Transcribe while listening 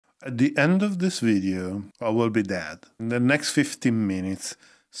At the end of this video, I will be dead. In the next 15 minutes,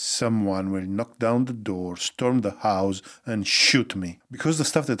 someone will knock down the door, storm the house, and shoot me. Because the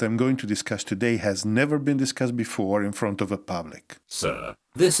stuff that I'm going to discuss today has never been discussed before in front of a public. Sir,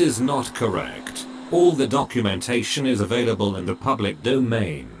 this is not correct. All the documentation is available in the public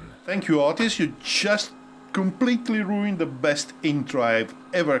domain. Thank you, Otis. You just completely ruined the best intro I've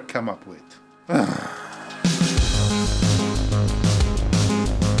ever come up with.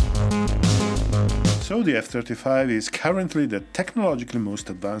 So the F-35 is currently the technologically most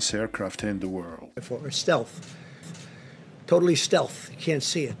advanced aircraft in the world. For stealth. Totally stealth. You can't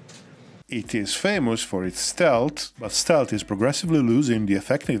see it. It is famous for its stealth, but stealth is progressively losing the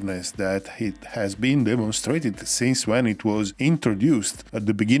effectiveness that it has been demonstrated since when it was introduced at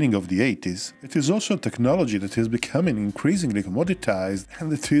the beginning of the 80s. It is also a technology that is becoming increasingly commoditized,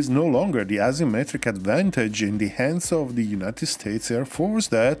 and it is no longer the asymmetric advantage in the hands of the United States Air Force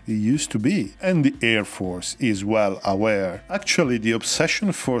that it used to be. And the Air Force is well aware. Actually, the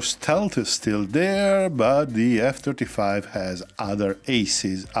obsession for stealth is still there, but the F-35 has other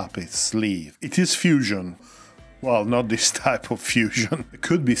aces up its sleeve. It is fusion. Well, not this type of fusion. It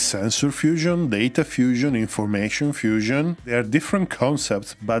could be sensor fusion, data fusion, information fusion. They are different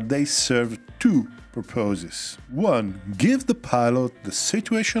concepts, but they serve two purposes. One, give the pilot the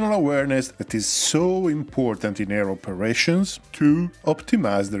situational awareness that is so important in air operations. Two,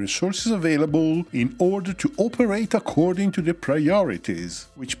 optimize the resources available in order to operate according to the priorities,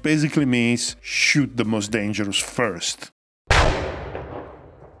 which basically means shoot the most dangerous first.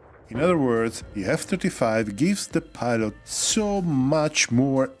 In other words, the F-35 gives the pilot so much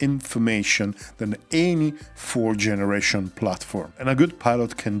more information than any fourth-generation platform. And a good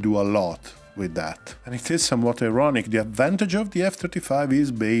pilot can do a lot with that. And it is somewhat ironic. The advantage of the F-35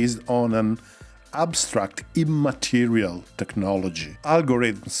 is based on an abstract, immaterial technology.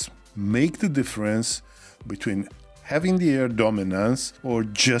 Algorithms make the difference between having the air dominance or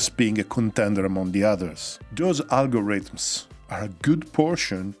just being a contender among the others. Those algorithms are a good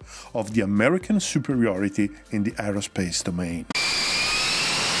portion of the American superiority in the aerospace domain.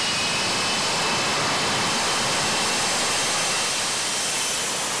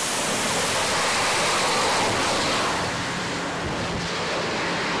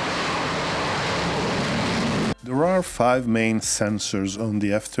 There are 5 main sensors on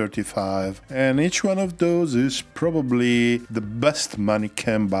the F-35, and each one of those is probably the best money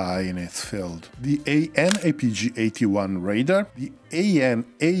can buy in its field. The AN/APG-81 radar, the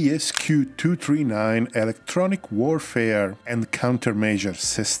AN/ASQ-239 electronic warfare and countermeasure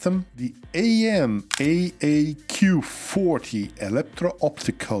system, the AN/AAQ-40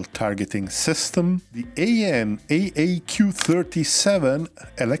 electro-optical targeting system, the AN/AAQ-37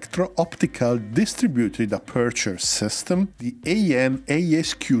 electro-optical distributed aperture system, the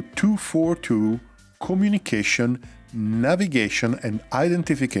AN/ASQ-242 communication, navigation and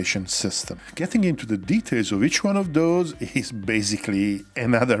identification system. Getting into the details of each one of those is basically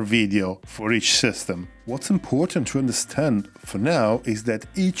another video for each system. What's important to understand for now is that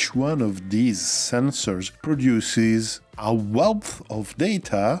each one of these sensors produces a wealth of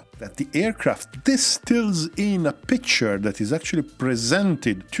data that the aircraft distills in a picture that is actually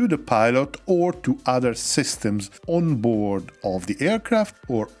presented to the pilot or to other systems on board of the aircraft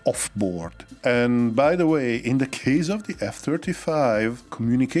or off board. And by the way, in the case of the F-35,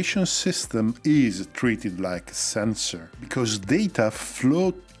 communication system is treated like a sensor because data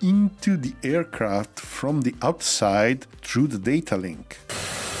flow into the aircraft from the outside through the data link.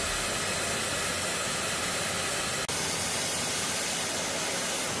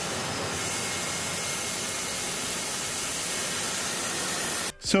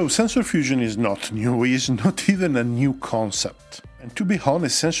 So sensor fusion is not new, is not even a new concept. And to be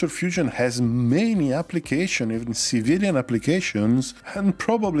honest, sensor fusion has many applications, even civilian applications, and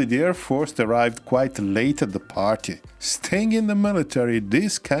probably the Air Force arrived quite late at the party. Staying in the military,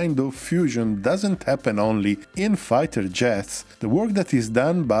 this kind of fusion doesn't happen only in fighter jets. The work that is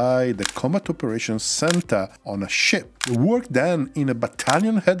done by the Combat Operations Center on a ship, the work done in a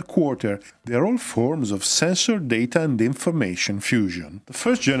battalion headquarters, they're all forms of sensor data and information fusion. The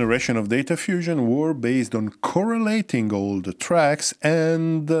first generation of data fusion were based on correlating all the tracks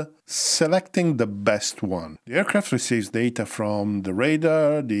and selecting the best one. The aircraft receives data from the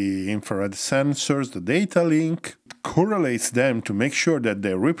radar, the infrared sensors, the data link, correlates them to make sure that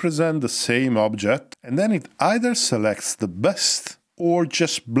they represent the same object, and then it either selects the best or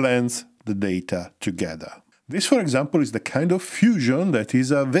just blends the data together. This, for example, is the kind of fusion that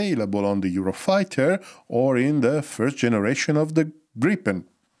is available on the Eurofighter or in the first generation of the Gripen,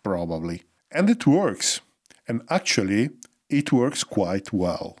 probably. And it works. And actually, it works quite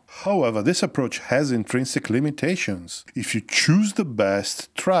well. However, this approach has intrinsic limitations. If you choose the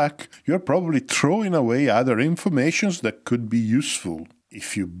best track, you're probably throwing away other information that could be useful.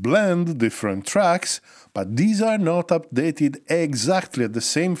 If you blend different tracks, but these are not updated exactly at the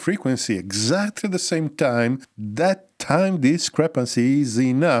same frequency, exactly at the same time, that time discrepancy is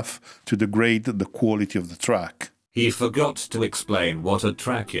enough to degrade the quality of the track. He forgot to explain what a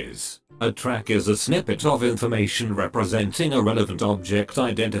track is. A track is a snippet of information representing a relevant object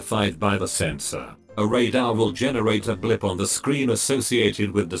identified by the sensor. A radar will generate a blip on the screen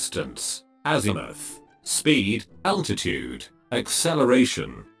associated with distance, azimuth, speed, altitude,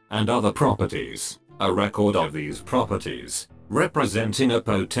 acceleration, and other properties. A record of these properties, representing a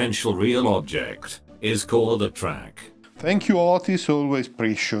potential real object, is called a track. Thank you, Otis, always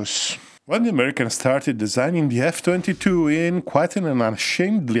precious. When the Americans started designing the F-22 in quite an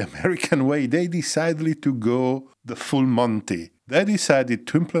unashamedly American way, they decided to go the full Monty. They decided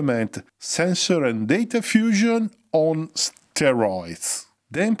to implement sensor and data fusion on steroids.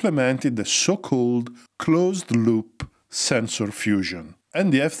 They implemented the so-called closed-loop sensor fusion.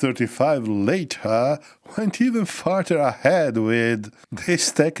 And the F-35 later went even farther ahead with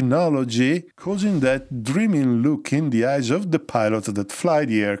this technology, causing that dreaming look in the eyes of the pilots that fly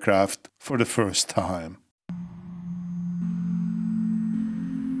the aircraft for the first time.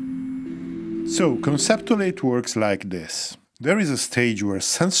 So, conceptually it works like this. There is a stage where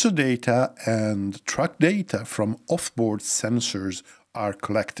sensor data and track data from off-board sensors are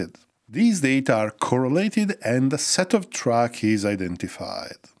collected. These data are correlated and a set of track is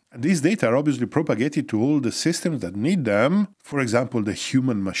identified. And these data are obviously propagated to all the systems that need them, for example the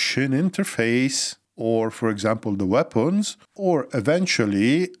human-machine interface, or for example the weapons, or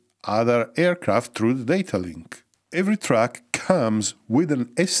eventually other aircraft through the data link. Every track comes with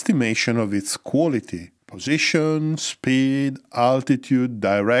an estimation of its quality. Position, speed, altitude,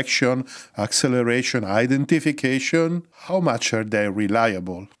 direction, acceleration, identification, how much are they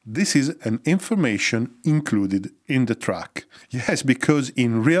reliable? This is an information included in the track. Yes, because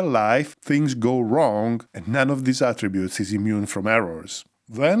in real life things go wrong and none of these attributes is immune from errors.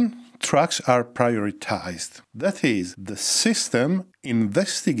 Then tracks are prioritized. That is, the system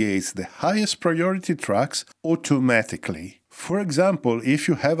investigates the highest priority tracks automatically. For example, if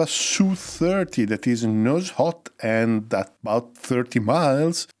you have a Su-30 that is nose hot and at about 30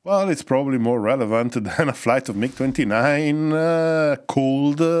 miles, well, it's probably more relevant than a flight of MiG-29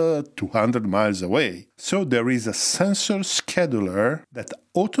 cold 200 miles away. So there is a sensor scheduler that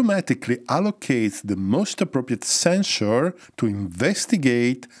automatically allocates the most appropriate sensor to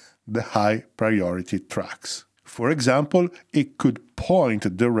investigate the high priority tracks. For example, it could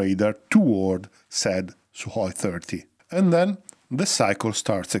point the radar toward said Sukhoi 30. And then the cycle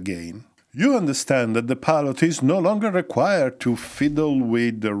starts again. You understand that the pilot is no longer required to fiddle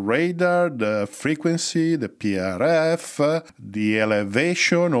with the radar, the frequency, the PRF, the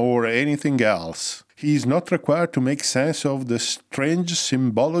elevation, or anything else. He is not required to make sense of the strange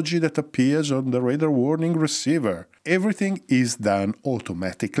symbology that appears on the radar warning receiver. Everything is done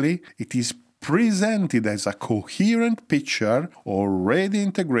automatically. It is presented as a coherent picture already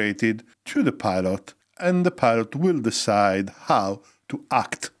integrated to the pilot, and the pilot will decide how to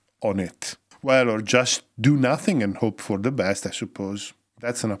act on it. Well, or just do nothing and hope for the best, I suppose.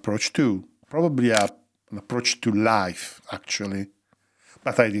 That's an approach too. Probably an approach to life, actually.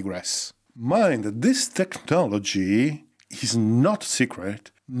 But I digress. Mind that this technology is not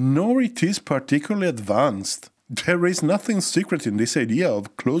secret, nor it is particularly advanced. There is nothing secret in this idea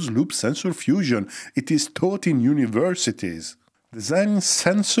of closed-loop sensor fusion. It is taught in universities. Designing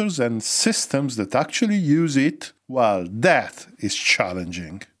sensors and systems that actually use it, well, that is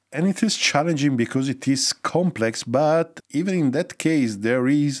challenging. And it is challenging because it is complex, but even in that case, there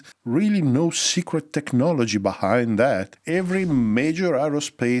is really no secret technology behind that. Every major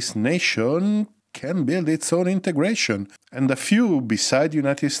aerospace nation can build its own integration, and a few beside the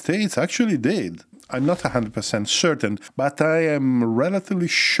United States actually did. I'm not 100% certain, but I am relatively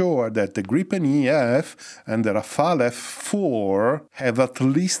sure that the Gripen EF and the Rafale F4 have at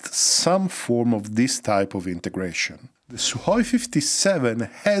least some form of this type of integration. The Sukhoi 57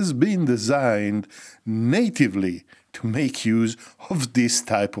 has been designed natively to make use of this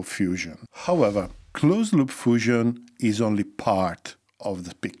type of fusion. However, closed-loop fusion is only part of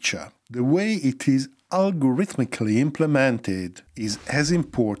the picture. The way it is algorithmically implemented is as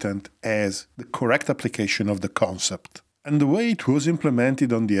important as the correct application of the concept. And the way it was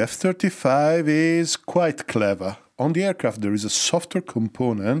implemented on the F-35 is quite clever. On the aircraft there is a software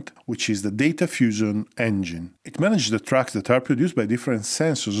component, which is the data fusion engine. It manages the tracks that are produced by different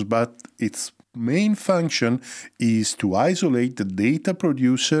sensors, but it's main function is to isolate the data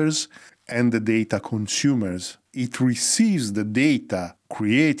producers and the data consumers. It receives the data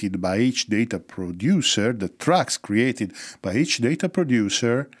created by each data producer, the tracks created by each data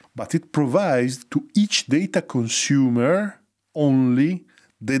producer, but it provides to each data consumer only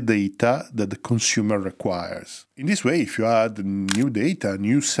the data that the consumer requires. In this way, if you add new data,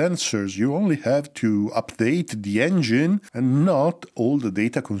 new sensors, you only have to update the engine and not all the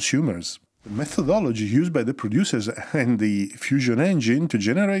data consumers. The methodology used by the producers and the Fusion engine to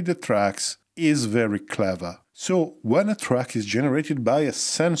generate the tracks is very clever. So, when a track is generated by a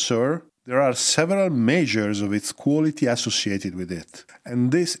sensor, there are several measures of its quality associated with it.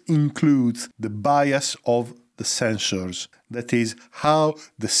 And this includes the bias of the sensors, that is, how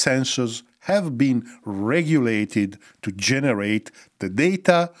the sensors have been regulated to generate the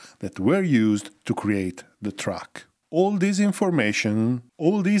data that were used to create the track. All this information,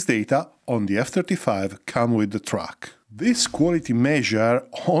 all these data on the F-35 come with the track. This quality measure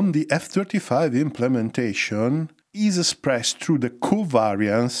on the F-35 implementation is expressed through the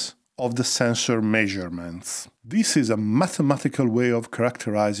covariance of the sensor measurements. This is a mathematical way of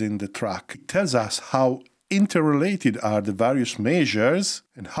characterizing the track. It tells us how interrelated are the various measures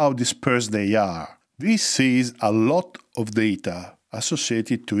and how dispersed they are. This is a lot of data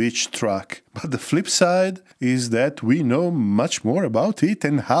associated to each track, but the flip side is that we know much more about it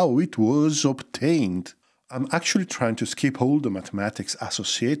and how it was obtained. I'm actually trying to skip all the mathematics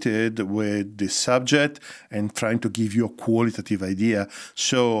associated with this subject and trying to give you a qualitative idea.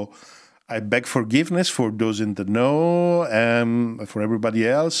 So I beg forgiveness for those in the know, and for everybody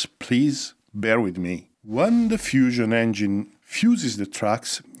else, please bear with me. When the Fusion engine fuses the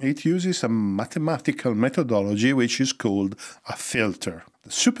tracks, it uses a mathematical methodology which is called a filter.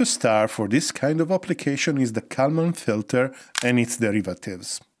 The superstar for this kind of application is the Kalman filter and its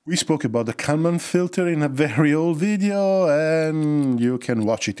derivatives. We spoke about the Kalman filter in a very old video, and you can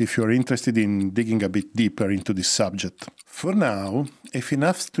watch it if you're interested in digging a bit deeper into this subject. For now, if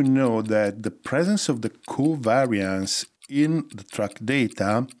enough to know that the presence of the covariance in the track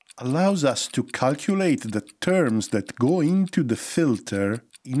data allows us to calculate the terms that go into the filter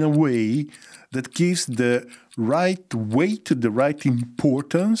in a way that gives the right weight, the right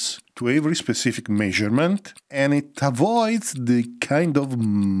importance to every specific measurement, and it avoids the kind of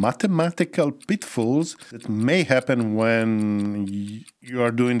mathematical pitfalls that may happen when you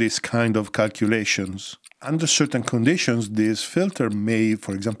are doing this kind of calculations. Under certain conditions, this filter may,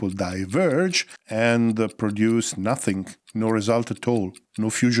 for example, diverge and produce nothing, no result at all, no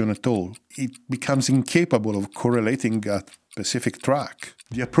fusion at all. It becomes incapable of correlating a specific track.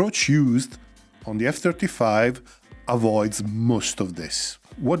 The approach used on the F-35 avoids most of this.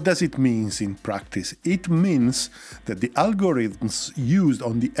 What does it mean in practice? It means that the algorithms used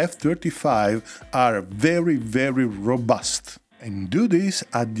on the F-35 are very, very robust, and do this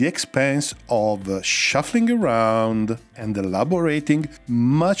at the expense of shuffling around and elaborating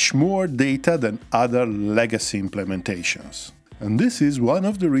much more data than other legacy implementations. And this is one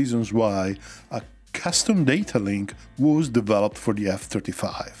of the reasons why a custom data link was developed for the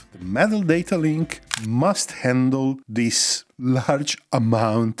F-35. The metal data link must handle this large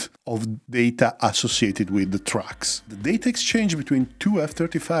amount of data associated with the tracks. The data exchange between two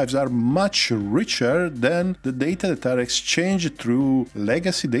F-35s are much richer than the data that are exchanged through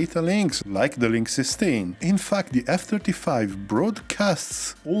legacy data links like the Link 16. In fact, the F-35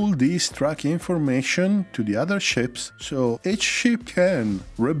 broadcasts all this track information to the other ships, so each ship can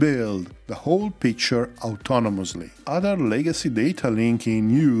rebuild the whole picture autonomously. Other legacy data links in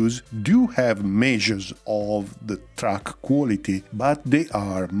use do have measures of the track quality, but they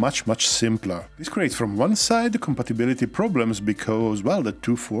are much simpler. This creates from one side compatibility problems because, well, the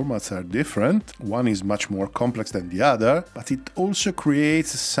two formats are different. One is much more complex than the other, but it also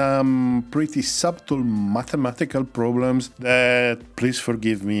creates some pretty subtle mathematical problems that, please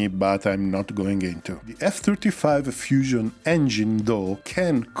forgive me, but I'm not going into. The F-35 Fusion engine, though,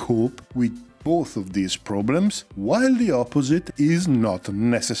 can cope with both of these problems, while the opposite is not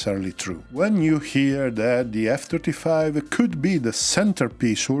necessarily true. When you hear that the F-35 could be the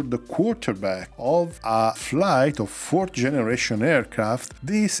centerpiece or the quarterback of a flight of fourth-generation aircraft,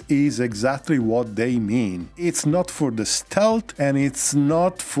 this is exactly what they mean. It's not for the stealth and it's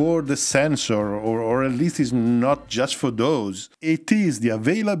not for the sensor, or at least it's not just for those. It is the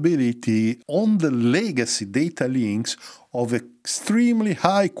availability on the legacy data links of extremely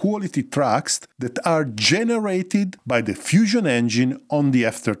high quality tracks that are generated by the fusion engine on the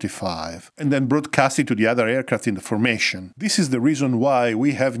F-35 and then broadcasted to the other aircraft in the formation. This is the reason why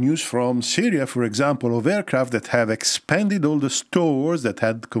we have news from Syria, for example, of aircraft that have expanded all the stores, that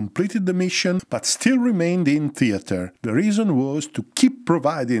had completed the mission but still remained in theater. The reason was to keep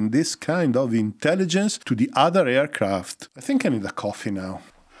providing this kind of intelligence to the other aircraft. I think I need a coffee now.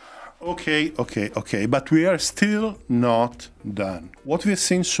 Okay, but we are still not done. What we've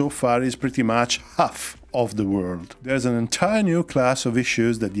seen so far is pretty much half of the world. There's an entire new class of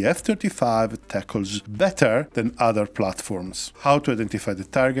issues that the F-35 tackles better than other platforms. How to identify the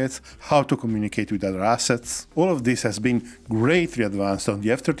targets, how to communicate with other assets. All of this has been greatly advanced on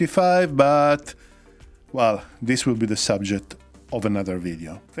the F-35, but, well, this will be the subject of another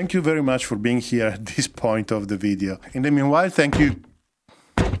video. Thank you very much for being here at this point of the video. In the meanwhile, thank you.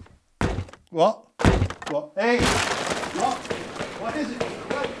 What? Hey! What is it?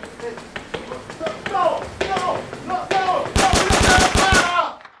 No!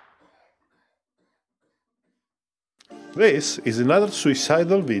 This is another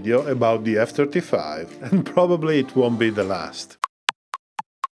suicidal video about the F-35, and probably it won't be the last.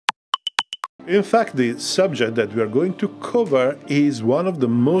 In fact, the subject that we are going to cover is one of the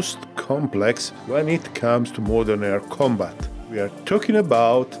most complex when it comes to modern air combat. We are talking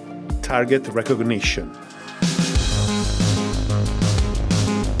about target recognition.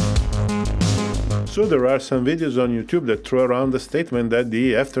 So there are some videos on YouTube that throw around the statement that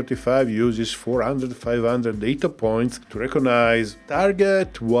the F-35 uses 400-500 data points to recognize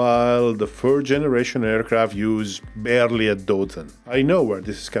target, while the third generation aircraft use barely a dozen. I know where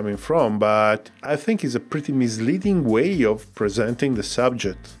this is coming from, but I think it's a pretty misleading way of presenting the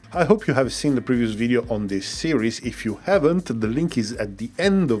subject. I hope you have seen the previous video on this series. If you haven't, the link is at the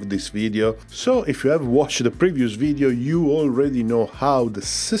end of this video. So if you have watched the previous video, you already know how the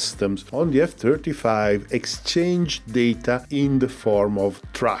systems on the F-35 exchange data in the form of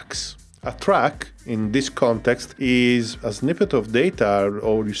tracks. A track, in this context, is a snippet of data,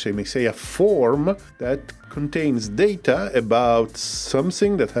 or you may say a form that contains data about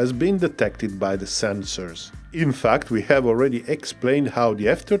something that has been detected by the sensors. In fact, we have already explained how the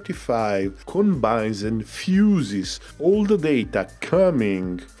F-35 combines and fuses all the data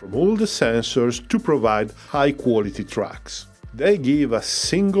coming from all the sensors to provide high-quality tracks. They give a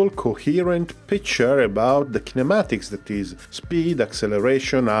single coherent picture about the kinematics, that is, speed,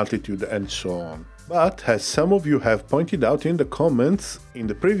 acceleration, altitude, and so on. But, as some of you have pointed out in the comments, in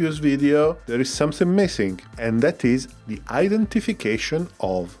the previous video, there is something missing, and that is the identification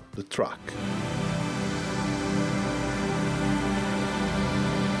of the track.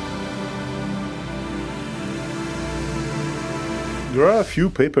 There are a few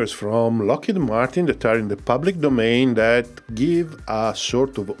papers from Lockheed Martin that are in the public domain that give a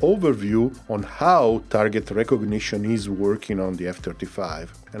sort of overview on how target recognition is working on the F-35.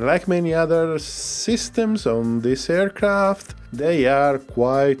 And like many other systems on this aircraft, they are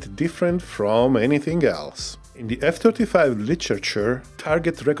quite different from anything else. In the F-35 literature,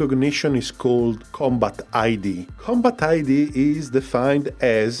 target recognition is called Combat ID. Combat ID is defined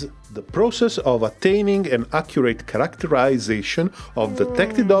as the process of attaining an accurate characterization of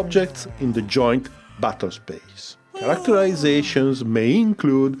detected objects in the joint battle space. Characterizations may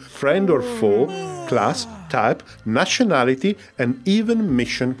include friend or foe, class, type, nationality, and even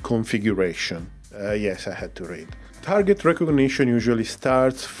mission configuration. Yes, I had to read. Target recognition usually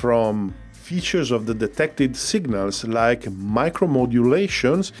starts from features of the detected signals like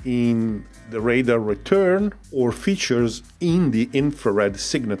micromodulations in the radar return or features in the infrared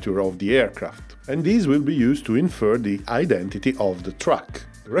signature of the aircraft. And these will be used to infer the identity of the track.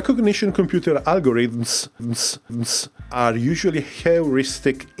 The recognition computer algorithms are usually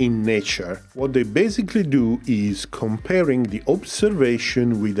heuristic in nature. What they basically do is comparing the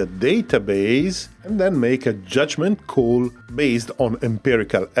observation with a database and then make a judgment call based on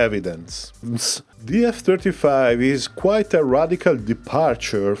empirical evidence. The F-35 is quite a radical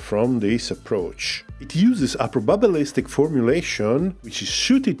departure from this approach. It uses a probabilistic formulation which is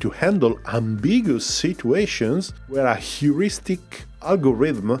suited to handle ambiguous situations where a heuristic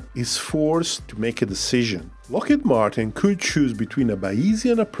algorithm is forced to make a decision. Lockheed Martin could choose between a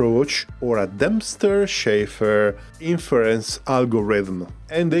Bayesian approach or a Dempster-Shafer inference algorithm,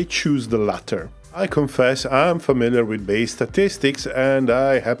 and they choose the latter. I confess I'm familiar with Bayes statistics, and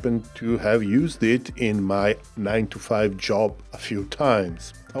I happen to have used it in my 9-to-5 job a few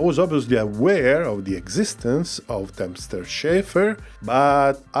times. I was obviously aware of the existence of Dempster-Shafer,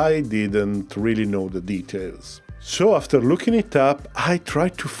 but I didn't really know the details. So after looking it up, I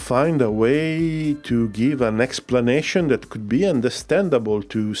tried to find a way to give an explanation that could be understandable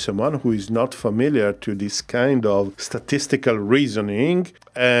to someone who is not familiar to this kind of statistical reasoning,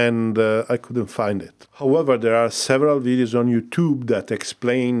 and I couldn't find it. However, there are several videos on YouTube that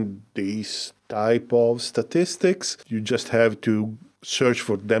explain this type of statistics. You just have to search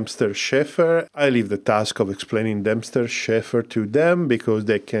for Dempster-Shafer. I leave the task of explaining Dempster-Shafer to them because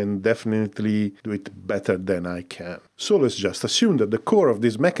they can definitely do it better than I can. So let's just assume that the core of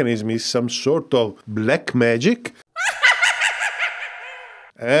this mechanism is some sort of black magic.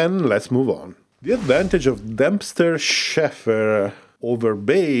 And let's move on. The advantage of Dempster-Shafer over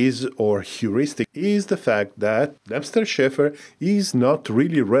Bayes or heuristic is the fact that Dempster-Shafer is not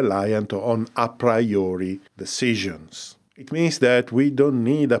really reliant on a priori decisions. It means that we don't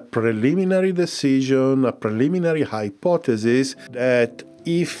need a preliminary decision, a preliminary hypothesis that,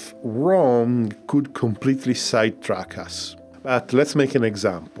 if wrong, could completely sidetrack us. But let's make an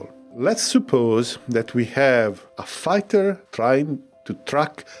example. Let's suppose that we have a fighter trying to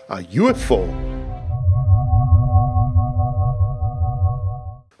track a UFO.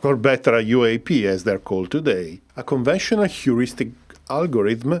 Or better, a UAP as they're called today. A conventional heuristic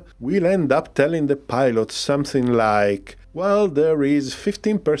algorithm will end up telling the pilot something like, well, there is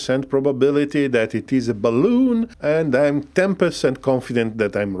 15% probability that it is a balloon, and I'm 10% confident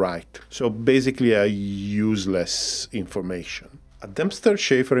that I'm right. So basically a useless information. A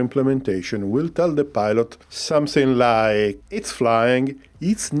Dempster-Shafer implementation will tell the pilot something like, it's flying,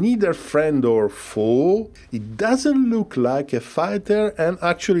 it's neither friend or foe, it doesn't look like a fighter, and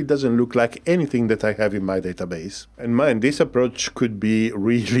actually doesn't look like anything that I have in my database. And mind, this approach could be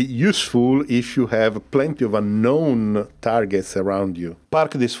really useful if you have plenty of unknown targets around you.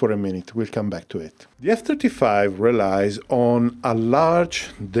 Park this for a minute, we'll come back to it. The F-35 relies on a large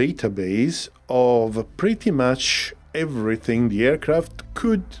database of pretty much everything the aircraft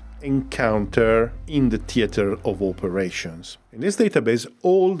could encounter in the theater of operations. In this database,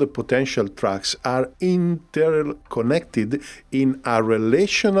 all the potential tracks are interconnected in a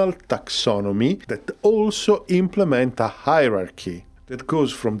relational taxonomy that also implement a hierarchy that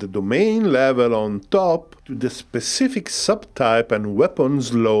goes from the domain level on top to the specific subtype and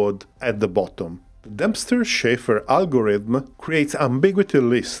weapons load at the bottom. The Dempster-Shafer algorithm creates ambiguity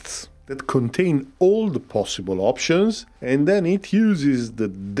lists that contain all the possible options, and then it uses the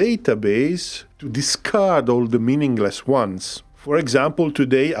database to discard all the meaningless ones. For example,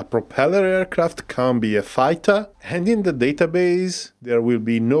 today a propeller aircraft can be a fighter, and in the database there will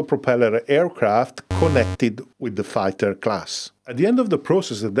be no propeller aircraft connected with the fighter class. At the end of the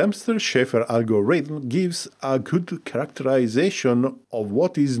process, the Dempster-Shafer algorithm gives a good characterization of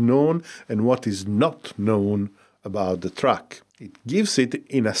what is known and what is not known about the track. It gives it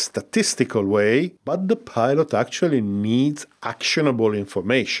in a statistical way, but the pilot actually needs actionable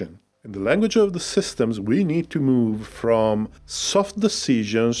information. In the language of the systems, we need to move from soft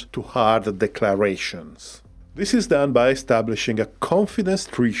decisions to hard declarations. This is done by establishing a confidence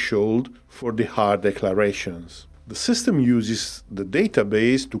threshold for the hard declarations. The system uses the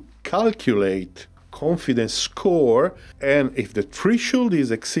database to calculate confidence score, and if the threshold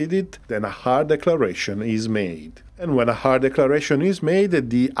is exceeded, then a hard declaration is made. And when a hard declaration is made,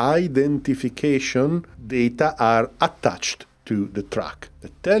 the identification data are attached to the track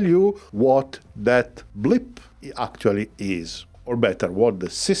that tell you what that blip actually is, or better, what the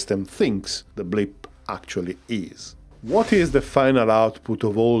system thinks the blip actually is. What is the final output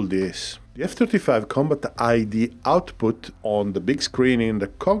of all this? The F-35 Combat ID output on the big screen in the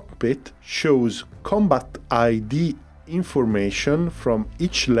cockpit shows Combat ID information from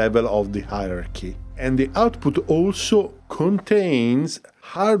each level of the hierarchy. And the output also contains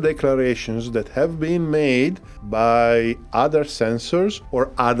hard declarations that have been made by other sensors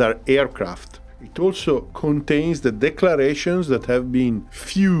or other aircraft. It also contains the declarations that have been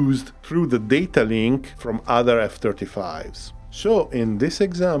fused through the data link from other F-35s. So in this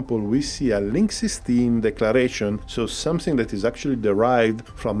example, we see a link 16 declaration, so something that is actually derived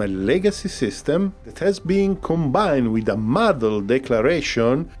from a legacy system that has been combined with a model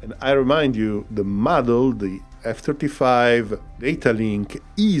declaration. And I remind you, the model, the F-35 data link,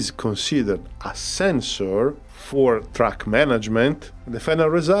 is considered a sensor for track management. The final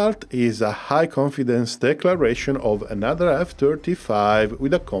result is a high confidence declaration of another F-35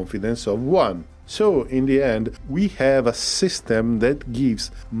 with a confidence of 1. So in the end, we have a system that gives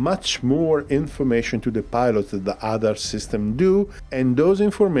much more information to the pilot than the other systems do, and those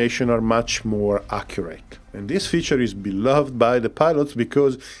information are much more accurate. And this feature is beloved by the pilots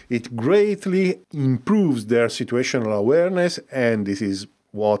because it greatly improves their situational awareness, and this is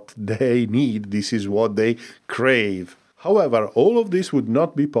what they need, this is what they crave. However, all of this would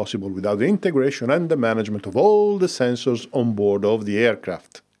not be possible without the integration and the management of all the sensors on board of the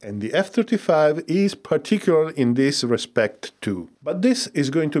aircraft. And the F-35 is particular in this respect too. But this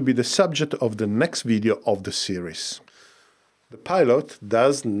is going to be the subject of the next video of the series. The pilot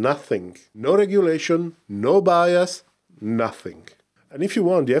does nothing. No regulation, no bias, nothing. And if you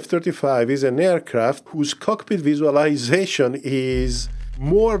want, the F-35 is an aircraft whose cockpit visualization is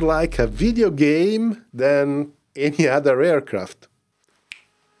more like a video game than any other aircraft.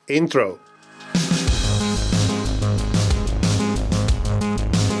 Intro.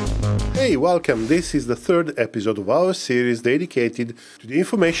 Hey, welcome! This is the third episode of our series dedicated to the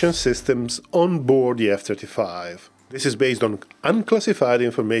information systems on board the F-35. This is based on unclassified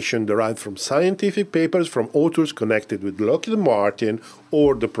information derived from scientific papers from authors connected with Lockheed Martin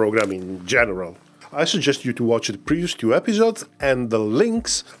or the program in general. I suggest you to watch the previous two episodes, and the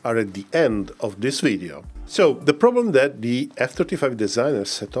links are at the end of this video. So, the problem that the F-35 designers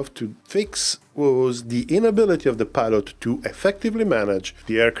set off to fix was the inability of the pilot to effectively manage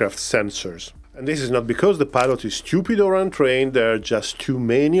the aircraft's sensors. And this is not because the pilot is stupid or untrained, there are just too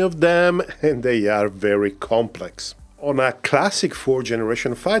many of them, and they are very complex. On a classic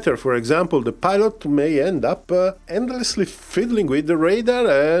fourth-generation fighter, for example, the pilot may end up endlessly fiddling with the radar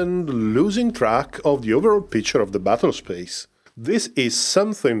and losing track of the overall picture of the battle space. This is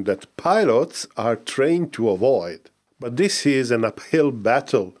something that pilots are trained to avoid. But this is an uphill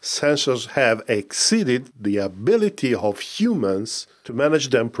battle. Sensors have exceeded the ability of humans to manage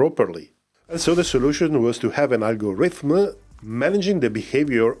them properly. And so the solution was to have an algorithm managing the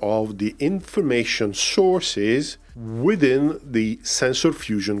behavior of the information sources within the sensor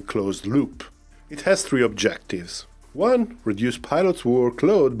fusion closed loop. It has three objectives. 1. Reduce pilots'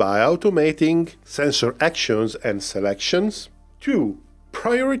 workload by automating sensor actions and selections. 2.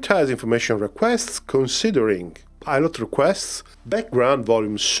 Prioritize information requests considering pilot requests, background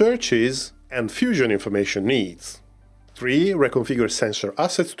volume searches, and fusion information needs. 3. Reconfigure sensor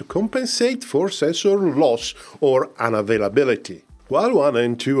assets to compensate for sensor loss or unavailability. While 1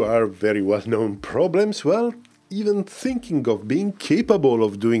 and 2 are very well-known problems, well, even thinking of being capable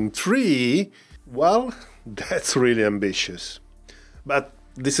of doing 3, well, that's really ambitious. But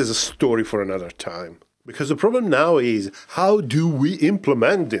this is a story for another time. Because the problem now is, how do we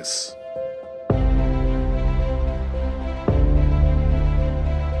implement this?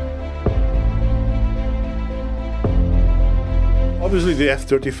 Obviously, the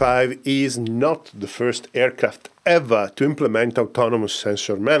F-35 is not the first aircraft ever to implement autonomous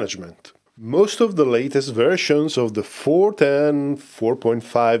sensor management. Most of the latest versions of the 4th and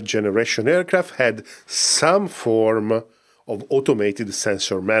 4.5 generation aircraft had some form of automated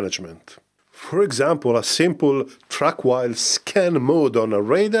sensor management. For example, a simple track-while scan mode on a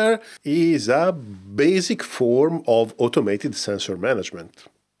radar is a basic form of automated sensor management.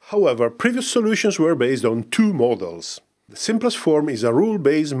 However, previous solutions were based on two models. The simplest form is a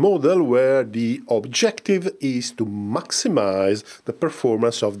rule-based model where the objective is to maximize the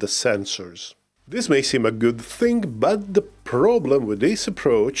performance of the sensors. This may seem a good thing, but the problem with this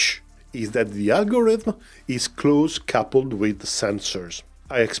approach is that the algorithm is close coupled with the sensors.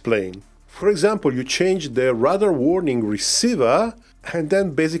 I explain. For example, you change the radar warning receiver, and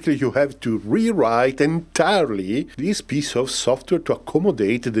then basically you have to rewrite entirely this piece of software to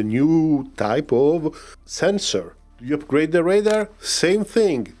accommodate the new type of sensor. You upgrade the radar, same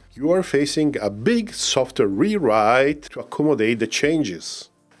thing. You are facing a big software rewrite to accommodate the changes,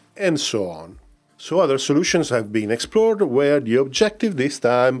 and so on. So other solutions have been explored where the objective this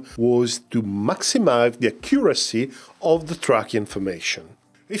time was to maximize the accuracy of the track information.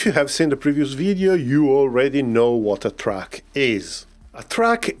 If you have seen the previous video, you already know what a track is. A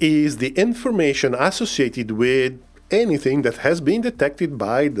track is the information associated with anything that has been detected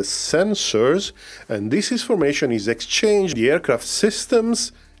by the sensors, and this information is exchanged the aircraft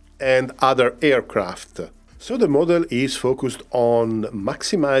systems and other aircraft. So the model is focused on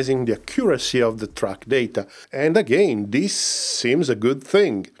maximizing the accuracy of the track data, and again, this seems a good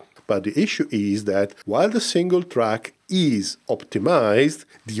thing. But the issue is that while the single track is optimized,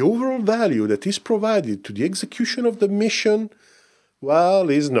 the overall value that is provided to the execution of the mission, well,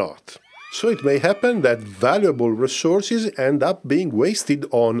 is not. So it may happen that valuable resources end up being wasted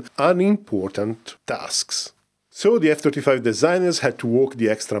on unimportant tasks. So the F-35 designers had to walk the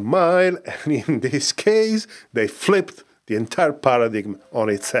extra mile, and in this case, they flipped the entire paradigm on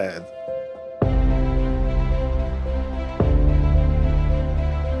its head.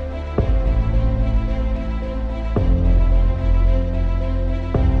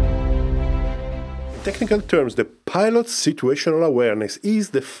 technical terms, the pilot's situational awareness is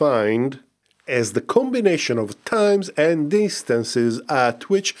defined as the combination of times and distances at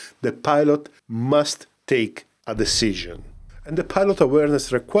which the pilot must take a decision. And the pilot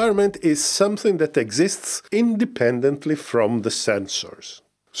awareness requirement is something that exists independently from the sensors.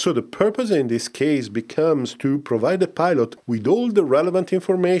 So the purpose in this case becomes to provide the pilot with all the relevant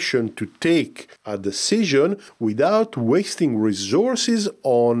information to take a decision without wasting resources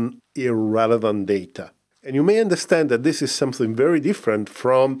on irrelevant data. And you may understand that this is something very different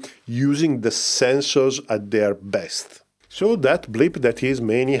from using the sensors at their best. So that blip that is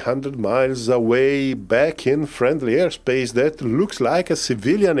many hundred miles away back in friendly airspace that looks like a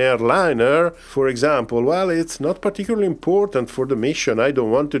civilian airliner, for example, well, it's not particularly important for the mission. I don't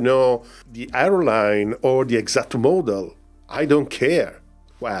want to know the airline or the exact model. I don't care.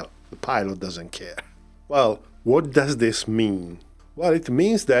 Well, the pilot doesn't care. Well, what does this mean? Well, it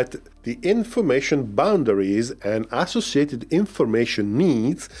means that the information boundaries and associated information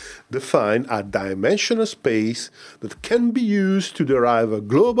needs define a dimensional space that can be used to derive a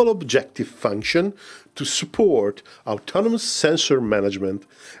global objective function to support autonomous sensor management,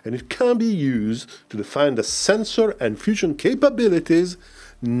 and it can be used to define the sensor and fusion capabilities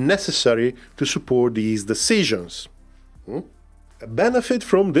necessary to support these decisions. A benefit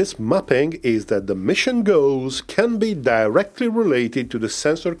from this mapping is that the mission goals can be directly related to the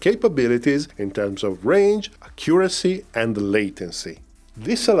sensor capabilities in terms of range, accuracy, and latency.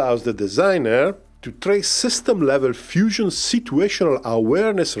 This allows the designer to trace system-level fusion situational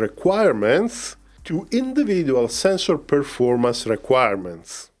awareness requirements to individual sensor performance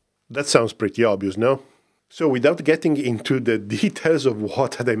requirements. That sounds pretty obvious, no? So without getting into the details of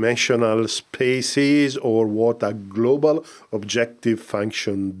what a dimensional space is or what a global objective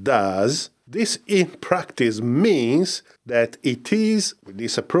function does, this in practice means that it is, with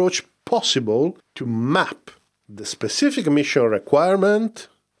this approach, possible to map the specific mission requirement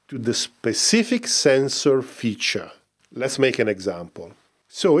to the specific sensor feature. Let's make an example.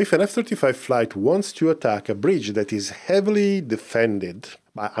 So if an F-35 flight wants to attack a bridge that is heavily defended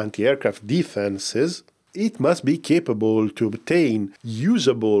by anti-aircraft defenses, it must be capable to obtain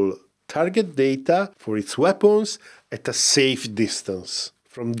usable target data for its weapons at a safe distance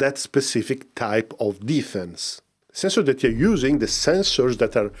from that specific type of defense. The sensor that you're using, the sensors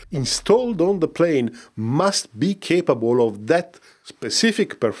that are installed on the plane, must be capable of that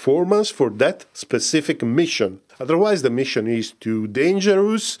specific performance for that specific mission. Otherwise, the mission is too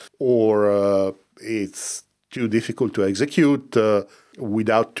dangerous or it's too difficult to execute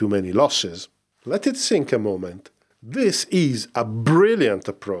without too many losses. Let it sink a moment. This is a brilliant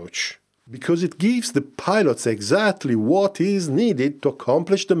approach because it gives the pilots exactly what is needed to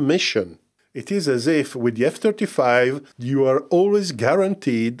accomplish the mission. It is as if with the F-35 you are always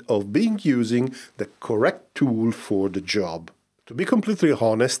guaranteed of being using the correct tool for the job. To be completely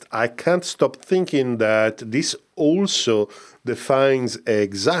honest, I can't stop thinking that this also defines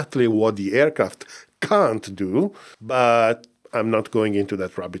exactly what the aircraft can't do, but I'm not going into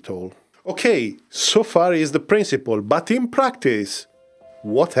that rabbit hole. Okay, so far is the principle, but in practice,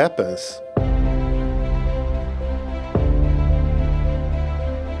 what happens?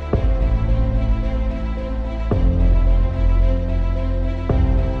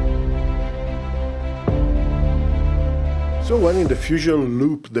 So when in the fusion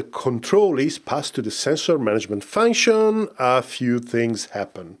loop the control is passed to the sensor management function, a few things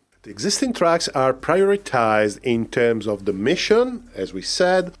happen. The existing tracks are prioritized in terms of the mission, as we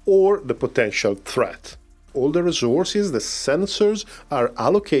said, or the potential threat. All the resources, the sensors, are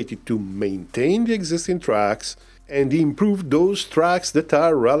allocated to maintain the existing tracks and improve those tracks that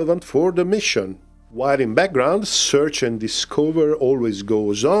are relevant for the mission. While in background, search and discover always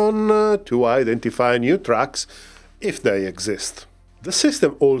goes on to identify new tracks if they exist. The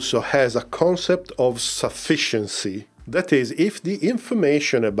system also has a concept of sufficiency. That is, if the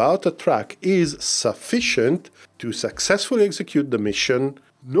information about a track is sufficient to successfully execute the mission,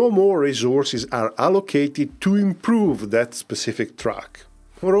 no more resources are allocated to improve that specific track.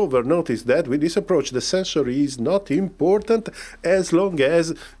 Moreover, notice that with this approach the sensor is not important as long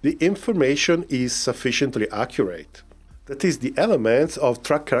as the information is sufficiently accurate. That is, the elements of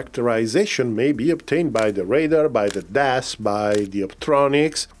track characterization may be obtained by the radar, by the DAS, by the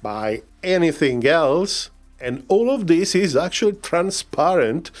optronics, by anything else, and all of this is actually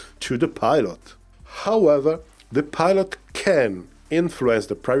transparent to the pilot. However, the pilot can influence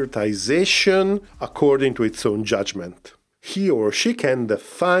the prioritization according to its own judgment. He or she can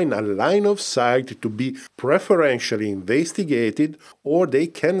define a line of sight to be preferentially investigated, or they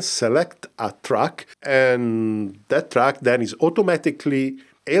can select a track, and that track then is automatically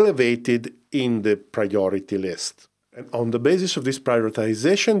elevated in the priority list. And on the basis of this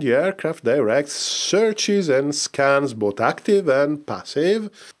prioritization, the aircraft directs searches and scans, both active and passive,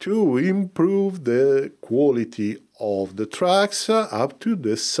 to improve the quality of the tracks up to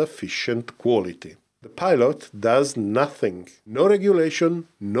the sufficient quality. The pilot does nothing. No regulation,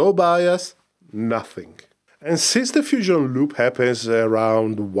 no bias, nothing. And since the fusion loop happens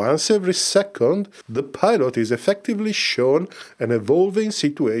around once every second, the pilot is effectively shown an evolving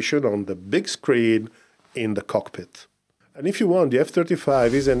situation on the big screen in the cockpit. And if you want, the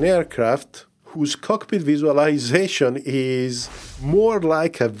F-35 is an aircraft whose cockpit visualization is more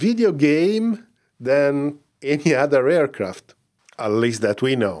like a video game than any other aircraft, at least that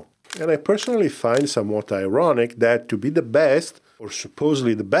we know. And I personally find somewhat ironic that to be the best, or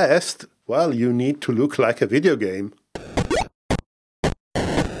supposedly the best, well, you need to look like a video game.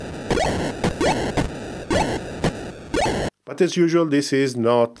 But as usual, this is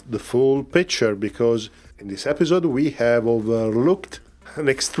not the full picture, because in this episode we have overlooked an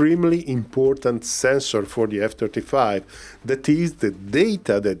extremely important sensor for the F-35, that is the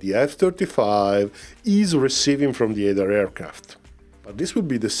data that the F-35 is receiving from the other aircraft. But this will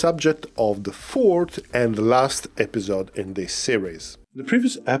be the subject of the fourth and last episode in this series. In the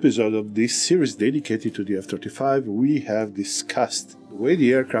previous episode of this series dedicated to the F-35, we have discussed the way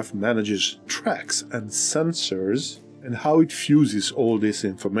the aircraft manages tracks and sensors and how it fuses all this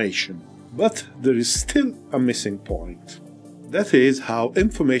information. But there is still a missing point. That is how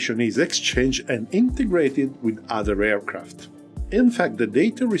information is exchanged and integrated with other aircraft. In fact, the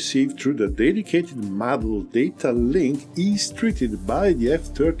data received through the dedicated model data link is treated by the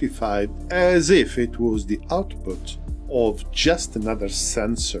F-35 as if it was the output of just another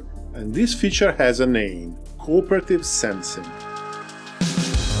sensor. And this feature has a name: cooperative sensing.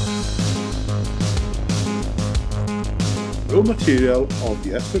 Raw material of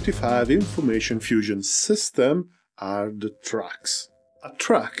the F-35 information fusion system are the tracks. A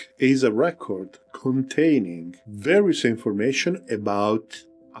track is a record containing various information about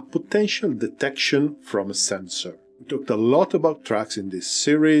a potential detection from a sensor. We talked a lot about tracks in this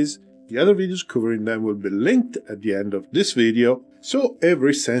series. The other videos covering them will be linked at the end of this video. So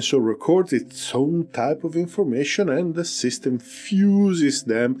every sensor records its own type of information and the system fuses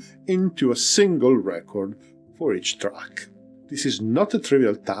them into a single record for each track. This is not a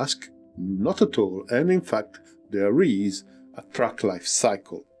trivial task, not at all, and in fact there is a track life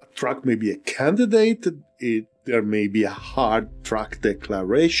cycle. A track may be a candidate, there may be a hard track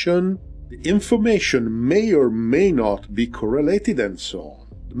declaration, the information may or may not be correlated, and so on.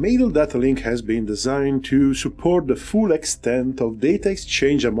 The model data link has been designed to support the full extent of data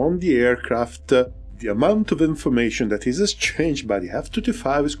exchange among the aircraft. The amount of information that is exchanged by the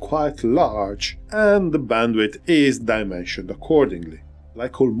F-35 is quite large, and the bandwidth is dimensioned accordingly.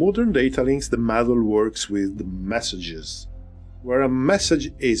 Like all modern data links, the model works with the messages, where a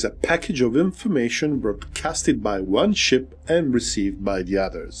message is a package of information broadcasted by one ship and received by the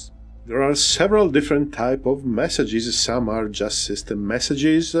others. There are several different types of messages. Some are just system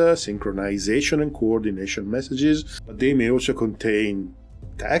messages, synchronization and coordination messages, but they may also contain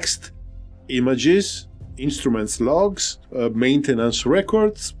text, images, instruments logs, maintenance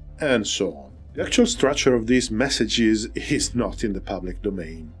records, and so on. The actual structure of these messages is not in the public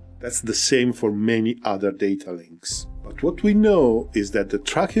domain. That's the same for many other data links. But what we know is that the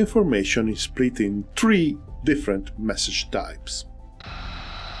track information is split in 3 different message types.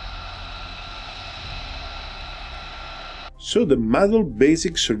 So the model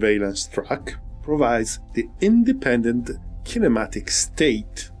basic surveillance track provides the independent kinematic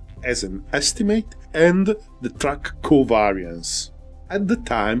state as an estimate and the track covariance at the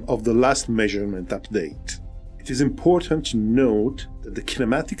time of the last measurement update. It is important to note that the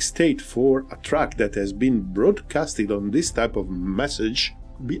kinematic state for a track that has been broadcasted on this type of message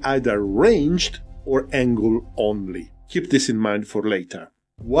could be either ranged or angle only. Keep this in mind for later.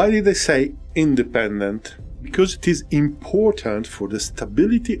 Why did I say independent? Because it is important for the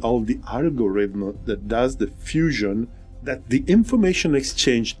stability of the algorithm that does the fusion that the information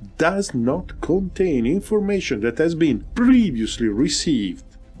exchange does not contain information that has been previously received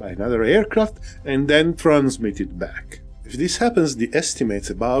by another aircraft and then transmitted back. If this happens, the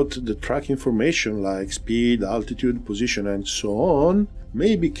estimates about the track information like speed, altitude, position, and so on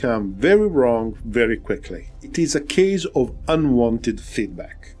may become very wrong very quickly. It is a case of unwanted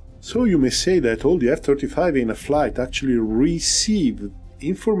feedback. So you may say that all the F-35 in a flight actually receive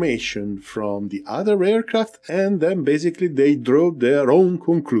information from the other aircraft and then basically they draw their own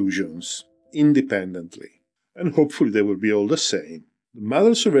conclusions independently. And hopefully they will be all the same. The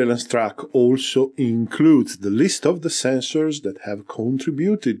model surveillance track also includes the list of the sensors that have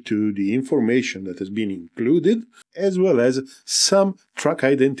contributed to the information that has been included, as well as some track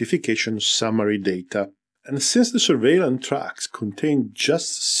identification summary data. And since the surveillance tracks contain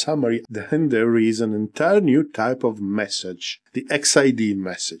just summary, then there is an entire new type of message, the XID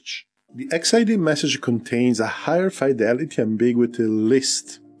message. The XID message contains a higher fidelity ambiguity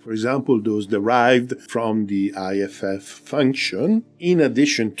list. For example, those derived from the IFF function, in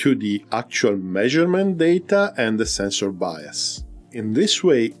addition to the actual measurement data and the sensor bias. In this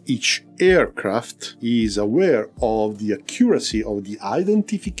way, each aircraft is aware of the accuracy of the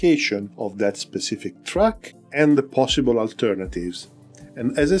identification of that specific track and the possible alternatives.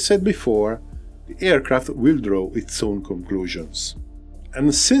 And as I said before, the aircraft will draw its own conclusions.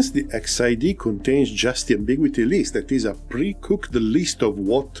 And since the XID contains just the ambiguity list, that is a pre-cooked list of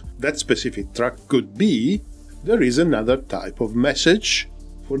what that specific track could be, there is another type of message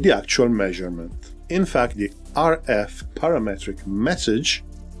for the actual measurement. In fact, the RF parametric message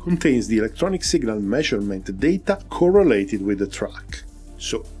contains the electronic signal measurement data correlated with the track.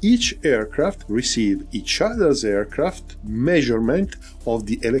 So each aircraft receives each other's aircraft measurement of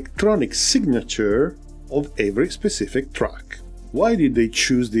the electronic signature of every specific track. Why did they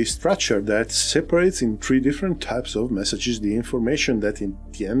choose this structure that separates in three different types of messages the information that in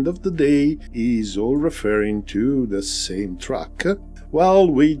the end of the day is all referring to the same track? Well,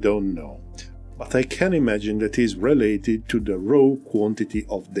 we don't know, but I can imagine that is related to the raw quantity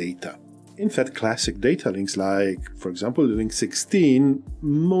of data. In fact, classic data links like, for example, the link 16,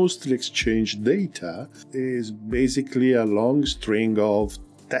 mostly exchange data is basically a long string of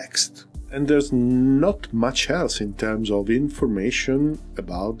text. And there's not much else in terms of information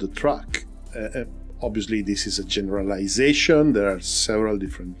about the track. Obviously, this is a generalization. There are several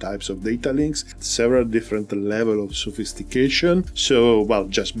different types of data links, several different levels of sophistication. So, well,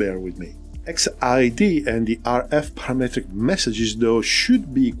 just bear with me. XID and the RF parametric messages, though,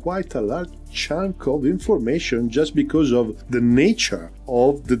 should be quite a large chunk of information just because of the nature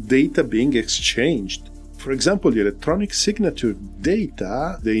of the data being exchanged. For example, the electronic signature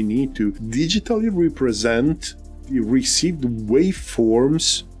data, they need to digitally represent the received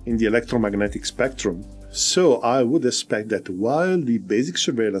waveforms in the electromagnetic spectrum. So I would expect that while the basic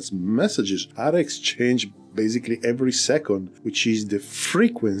surveillance messages are exchanged basically every second, which is the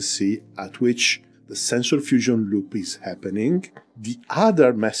frequency at which the sensor fusion loop is happening, the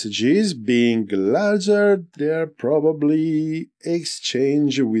other messages, being larger, they're probably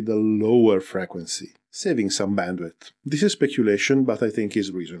exchanged with a lower frequency, saving some bandwidth. This is speculation, but I think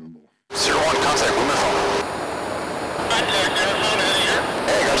is reasonable. 01 contact, Lumen phone.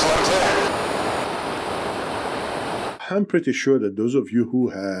 Hey, guys, let I'm pretty sure that those of you who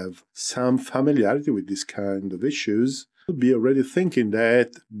have some familiarity with this kind of issues will be already thinking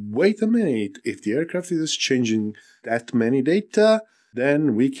that, wait a minute, if the aircraft is exchanging that many data,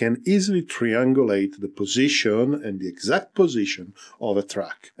 then we can easily triangulate the position and the exact position of a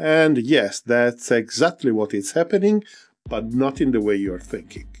track. And yes, that's exactly what is happening, but not in the way you're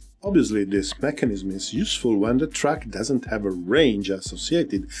thinking. Obviously, this mechanism is useful when the track doesn't have a range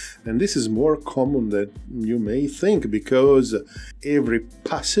associated, and this is more common than you may think because every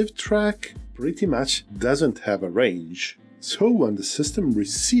passive track pretty much doesn't have a range. So when the system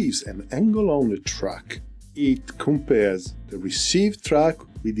receives an angle on the track, it compares the received track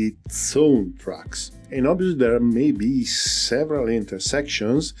with its own tracks. And obviously there may be several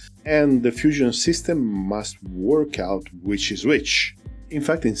intersections, and the fusion system must work out which is which. In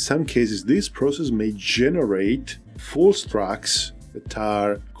fact, in some cases, this process may generate false tracks that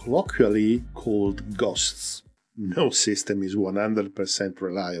are colloquially called ghosts. No system is 100%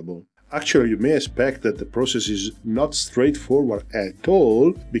 reliable. Actually, you may expect that the process is not straightforward at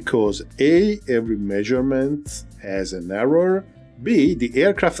all because A, every measurement has an error, B, the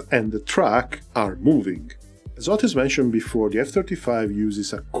aircraft and the track are moving. As Otis mentioned before, the F-35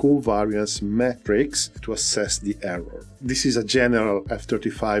 uses a covariance matrix to assess the error. This is a general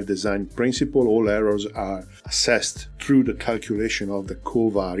F-35 design principle. All errors are assessed through the calculation of the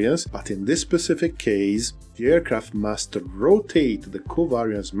covariance, but in this specific case, the aircraft must rotate the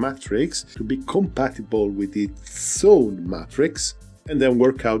covariance matrix to be compatible with its own matrix and then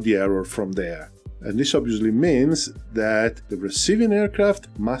work out the error from there. And this obviously means that the receiving aircraft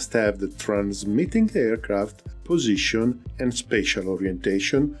must have the transmitting aircraft position and spatial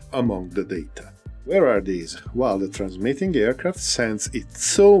orientation among the data. Where are these? Well, the transmitting aircraft sends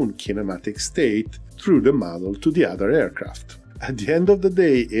its own kinematic state through the model to the other aircraft. At the end of the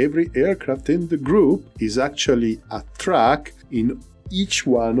day, every aircraft in the group is actually a track in each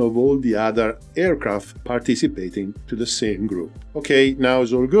one of all the other aircraft participating to the same group. Okay, now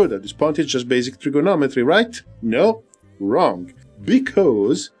it's all good. At this point, it's just basic trigonometry, right? No, wrong.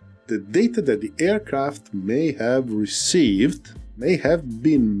 Because the data that the aircraft may have received may have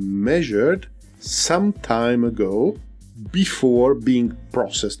been measured some time ago before being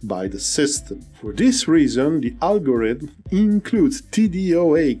processed by the system. For this reason, the algorithm includes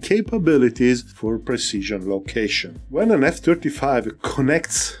TDOA capabilities for precision location. When an F-35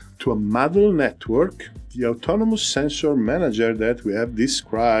 connects to a model network, the autonomous sensor manager that we have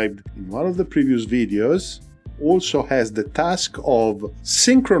described in one of the previous videos also has the task of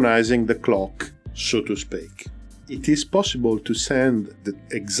synchronizing the clock, so to speak. It is possible to send the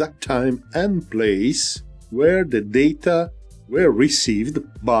exact time and place where the data were received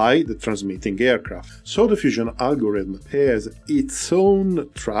by the transmitting aircraft. So the fusion algorithm pairs its own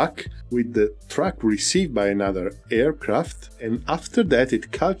track with the track received by another aircraft, and after that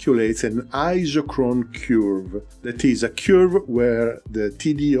it calculates an isochrone curve. That is a curve where the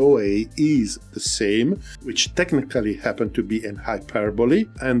TDOA is the same, which technically happens to be an hyperbole,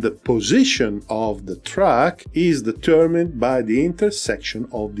 and the position of the track is determined by the intersection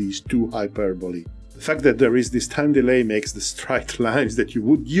of these two hyperbolae. The fact that there is this time delay makes the straight lines that you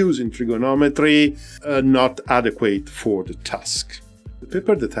would use in trigonometry not adequate for the task. The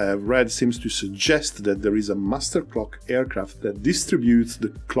paper that I have read seems to suggest that there is a master clock aircraft that distributes the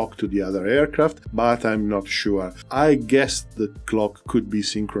clock to the other aircraft, but I'm not sure. I guess the clock could be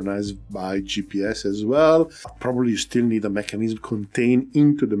synchronized by GPS as well. Probably you still need a mechanism contained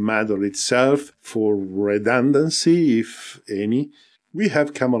into the model itself for redundancy, if any. We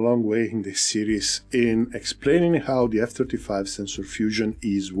have come a long way in this series in explaining how the F-35 sensor fusion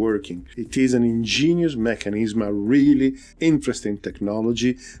is working. It is an ingenious mechanism, a really interesting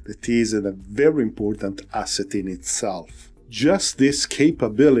technology that is a very important asset in itself. Just this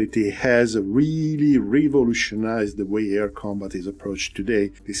capability has really revolutionized the way air combat is approached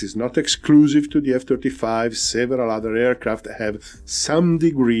today. This is not exclusive to the F-35. Several other aircraft have some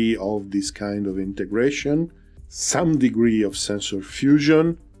degree of this kind of integration, some degree of sensor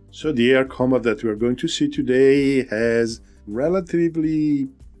fusion. So the air combat that we are going to see today has relatively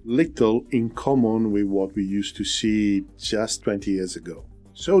little in common with what we used to see just 20 years ago.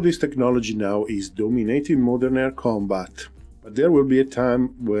 So this technology now is dominating modern air combat, but there will be a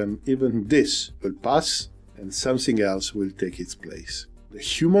time when even this will pass and something else will take its place. The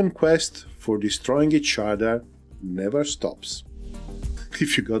human quest for destroying each other never stops.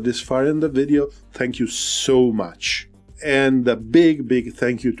 If you got this far in the video, thank you so much. And a big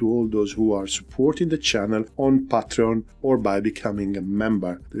thank you to all those who are supporting the channel on Patreon or by becoming a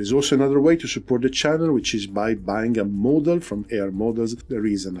member. There is also another way to support the channel, which is by buying a model from Air Models. There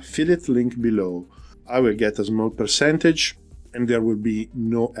is an affiliate link below. I will get a small percentage and there will be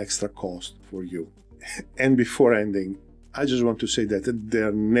no extra cost for you. And before ending, I just want to say that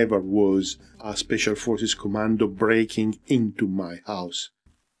there never was a Special Forces commando breaking into my house.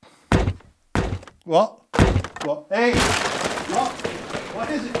 What? What? Hey! What? What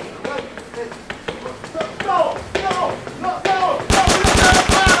is it? What? No!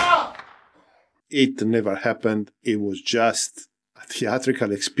 It never happened. It was just a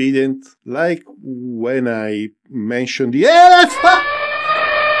theatrical expedient, like when I mentioned the elephant.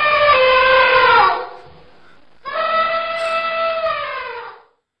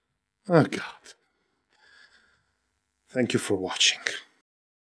 Oh God. Thank you for watching.